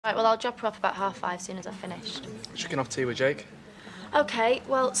Right, well, I'll drop her off about 5:30 as soon as I've finished. She can have tea with Jake. OK,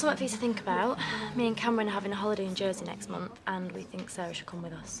 well, something for you to think about. Me and Cameron are having a holiday in Jersey next month, and we think Sarah should come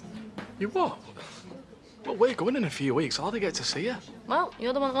with us. You what? Well, we're going in a few weeks. I'll hardly get to see you. Well,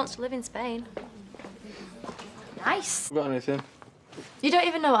 you're the one that wants to live in Spain. Nice. Got anything? You don't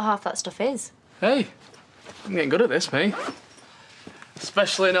even know what half that stuff is. Hey, I'm getting good at this, mate.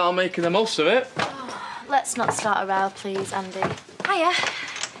 Especially now I'm making the most of it. Oh, let's not start a row, please, Andy. Hiya.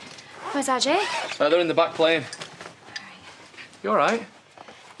 Where's RJ? They're in the back playing. You all right?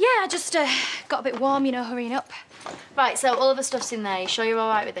 Yeah, I just got a bit warm, you know, hurrying up. Right, so all of the stuff's in there. You sure you're all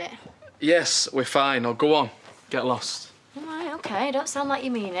right with it? Yes, we're fine. Now go on. Get lost. All right, OK. Don't sound like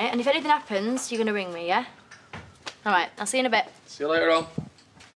you mean it. And if anything happens, you're going to ring me, yeah? All right, I'll see you in a bit. See you later on.